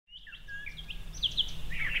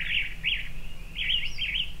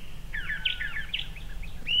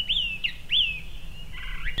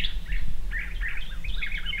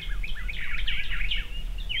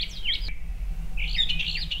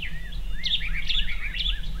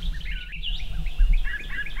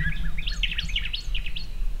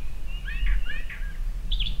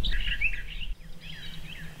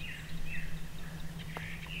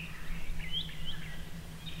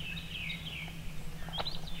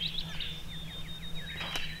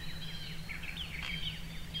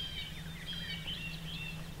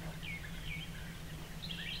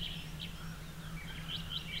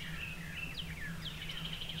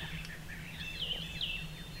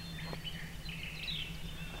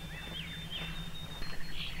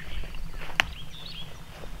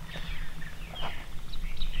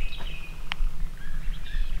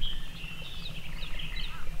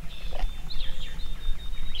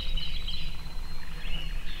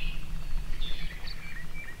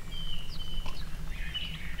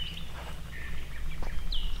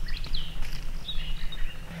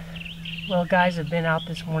Well guys, I've been out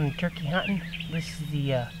this morning turkey hunting. This is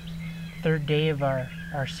the third day of our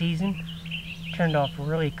season. Turned off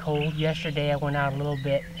really cold. Yesterday I went out a little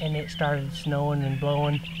bit and it started snowing and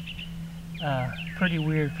blowing. Pretty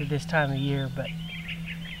weird for this time of year, but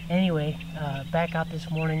anyway, back out this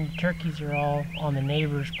morning. Turkeys are all on the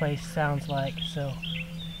neighbor's place, sounds like, so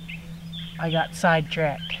I got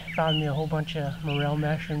sidetracked. Found me a whole bunch of morel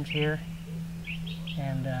mushrooms here,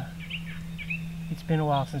 and it's been a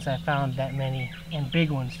while since I found that many, and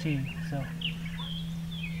big ones too. So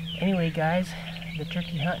anyway guys, the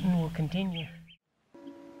turkey hunting will continue.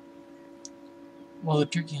 Well, the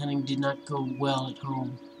turkey hunting did not go well at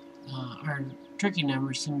home. Our turkey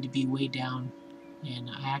numbers seemed to be way down, and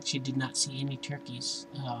I actually did not see any turkeys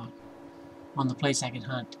on the place I could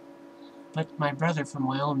hunt. But my brother from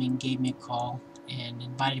Wyoming gave me a call and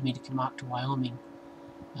invited me to come out to Wyoming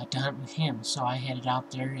to hunt with him. So I headed out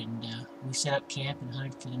there, and we set up camp and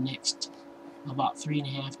hunted for the next about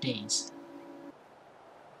 3.5 days.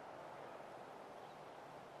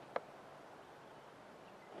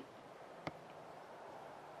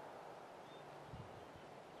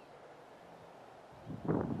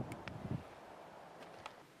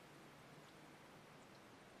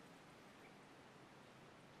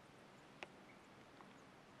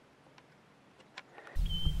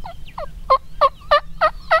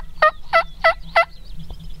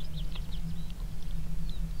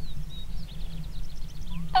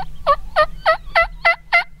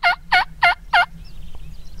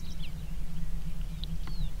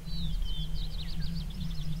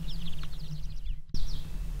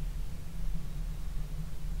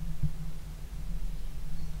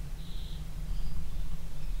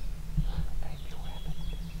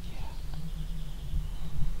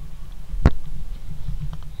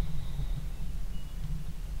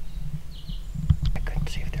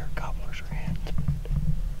 See if they're gobblers or hens.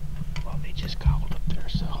 Well, they just gobbled up there,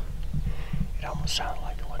 so it almost sounded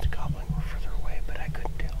like the ones gobbling were further away, but I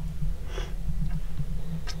couldn't tell.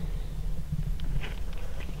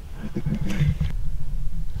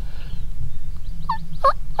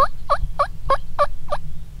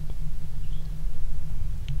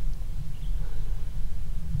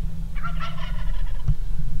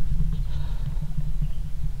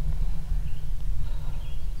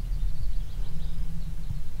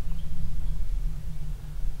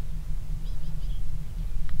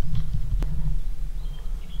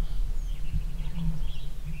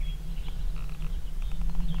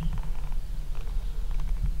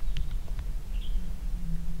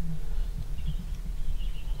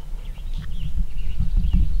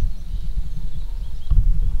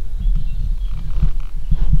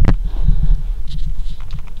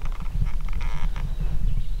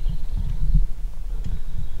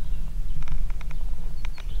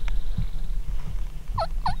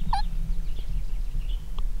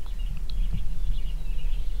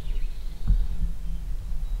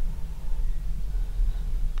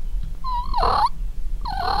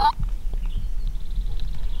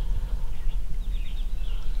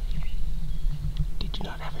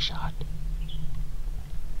 Shot.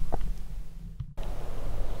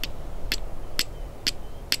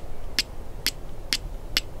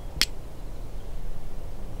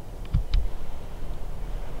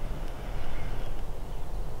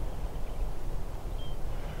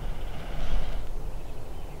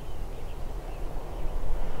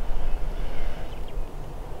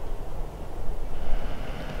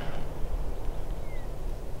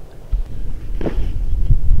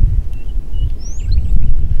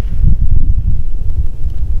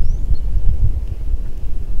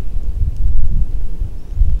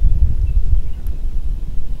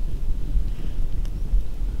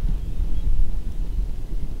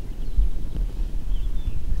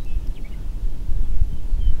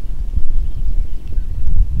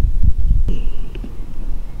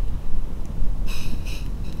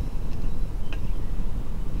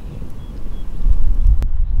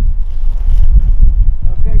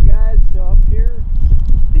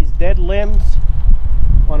 Dead limbs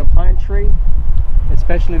on a pine tree,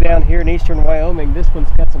 especially down here in eastern Wyoming. This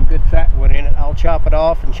one's got some good fat wood in it. I'll chop it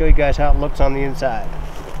off and show you guys how it looks on the inside.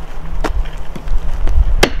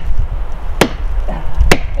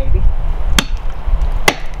 Maybe.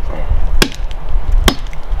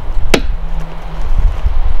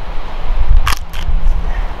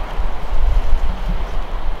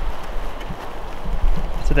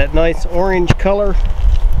 So that nice orange color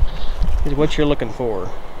is what you're looking for.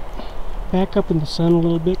 Back up in the sun a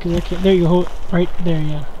little bit, because I can't. There you go, right there,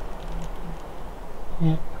 yeah.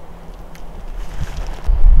 Yeah.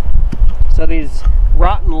 So these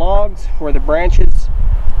rotten logs where the branches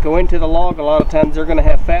go into the log, a lot of times they're going to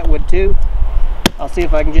have fatwood too. I'll see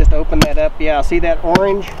if I can just open that up. Yeah, see that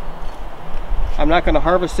orange? I'm not going to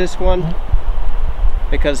harvest this one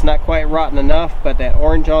because it's not quite rotten enough, but that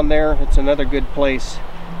orange on there, it's another good place.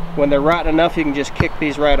 When they're rotten enough, you can just kick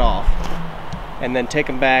these right off and then take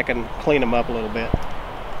them back and clean them up a little bit.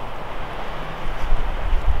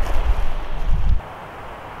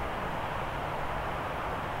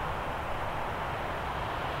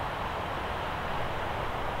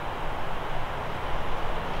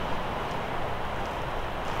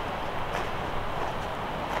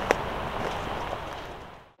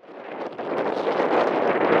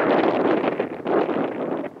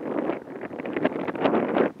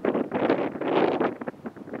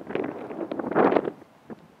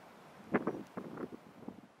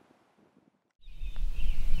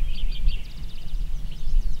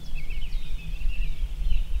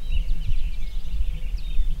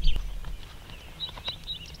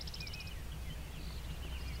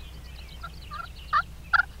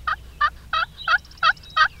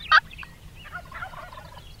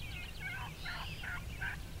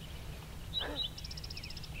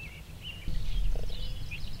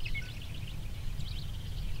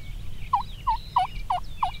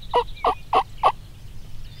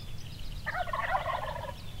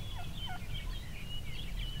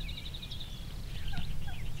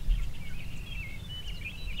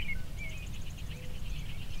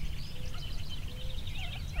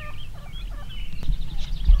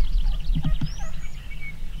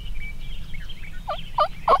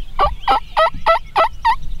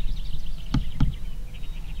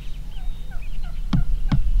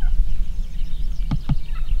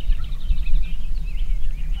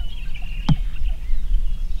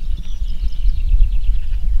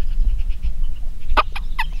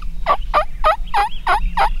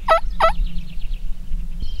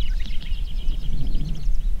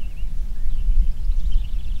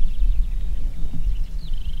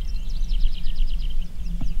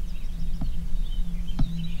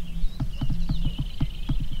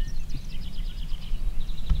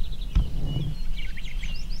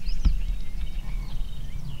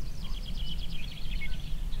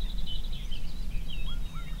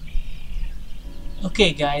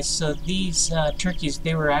 Okay guys, so these turkeys,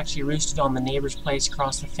 they were actually roosted on the neighbor's place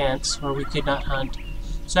across the fence where we could not hunt.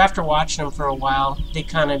 So after watching them for a while, they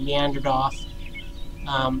kind of meandered off.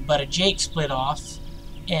 But a jake split off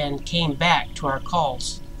and came back to our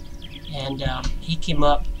calls. And he came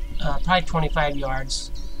up probably 25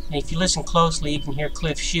 yards. And if you listen closely, you can hear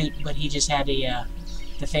Cliff shoot, but he just had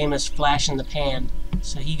the famous flash in the pan.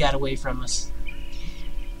 So he got away from us.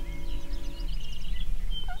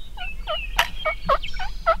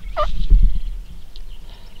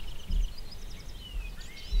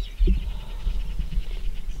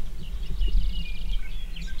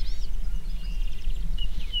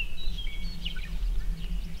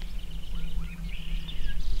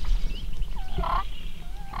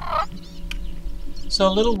 So a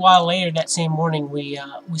little while later that same morning, we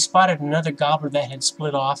spotted another gobbler that had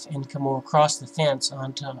split off and come across the fence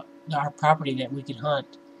onto our property that we could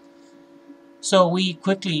hunt. So we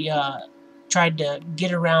quickly tried to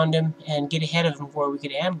get around him and get ahead of him where we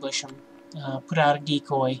could ambush him, put out a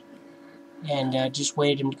decoy, and just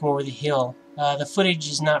waited him to come over the hill. The footage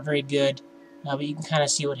is not very good, but you can kind of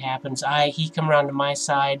see what happens. He come around to my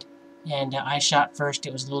side, and I shot first.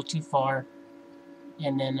 It was a little too far.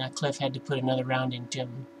 And then Cliff had to put another round into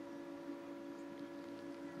him.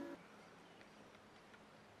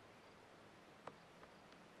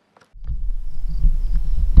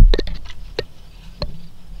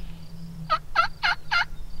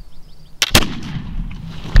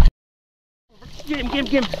 Get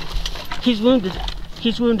him. He's wounded.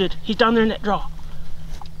 He's down there in that draw.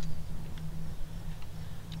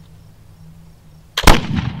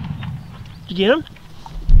 Did you get him?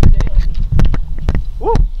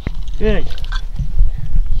 Woo! Good.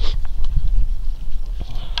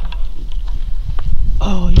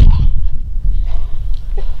 Oh yeah.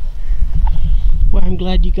 Well, I'm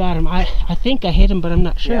glad you got him. I think I hit him, but I'm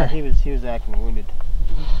not sure. Yeah, he was acting wounded,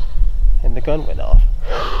 and the gun went off.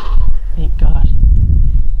 Thank God.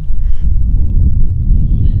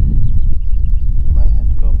 Might have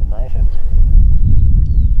to go up and knife him.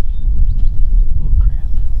 Oh crap.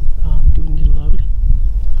 Do we need a load?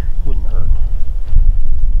 Wouldn't hurt.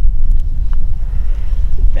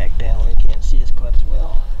 Back down, he can't see us quite as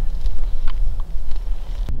well.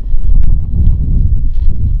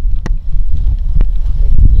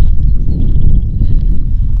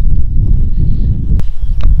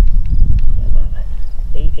 About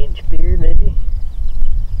an 8-inch beard,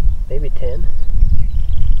 maybe 10.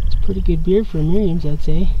 It's Pretty good beard for Miriam's, I'd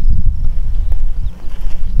say.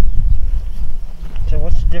 So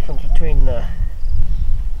what's the difference between the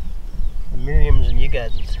Miriam's and you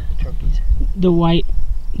guys' turkeys? The white,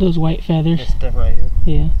 those white feathers. This stuff right here.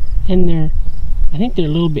 Yeah, and I think they're a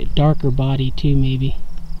little bit darker body too, maybe.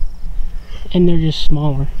 And they're just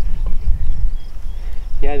smaller.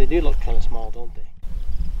 Yeah, they do look kind of small, don't they?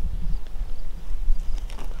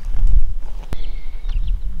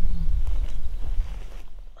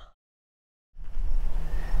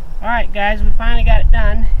 Alright guys, we finally got it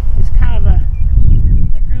done. It's kind of a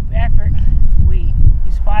group effort. We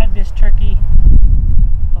spotted this turkey,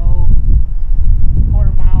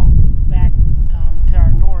 quarter mile back to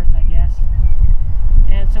our north, I guess.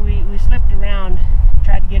 And so we slipped around,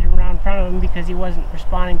 tried to get around in front of him because he wasn't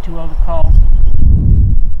responding too well to calls.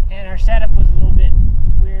 And our setup was a little bit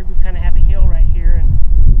weird. We kind of have a hill right here, and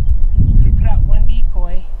so we put out one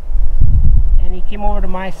decoy, and he came over to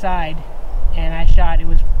my side, and I shot. It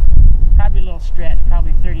was probably a little stretch,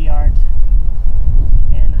 probably 30 yards,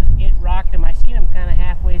 and it rocked him. I seen him kind of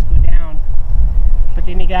halfway go down, but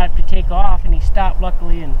then he got up to take off, and he stopped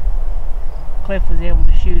luckily, and Cliff was able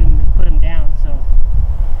to shoot him and put him down. So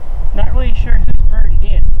not really sure whose bird it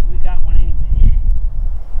is, but we got one anyway.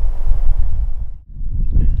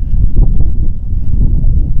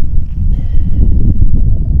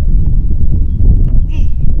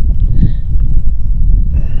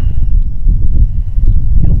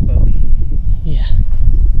 Yeah.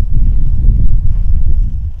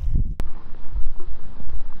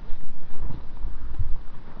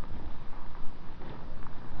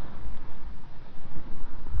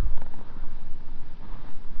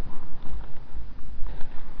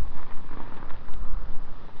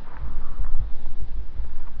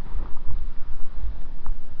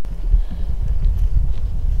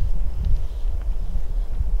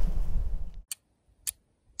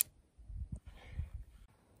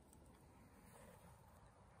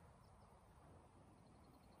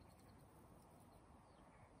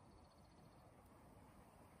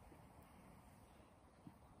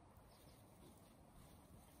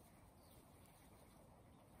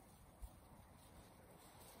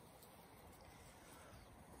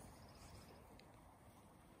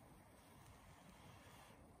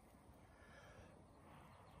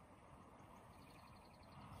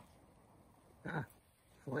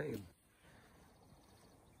 Flame.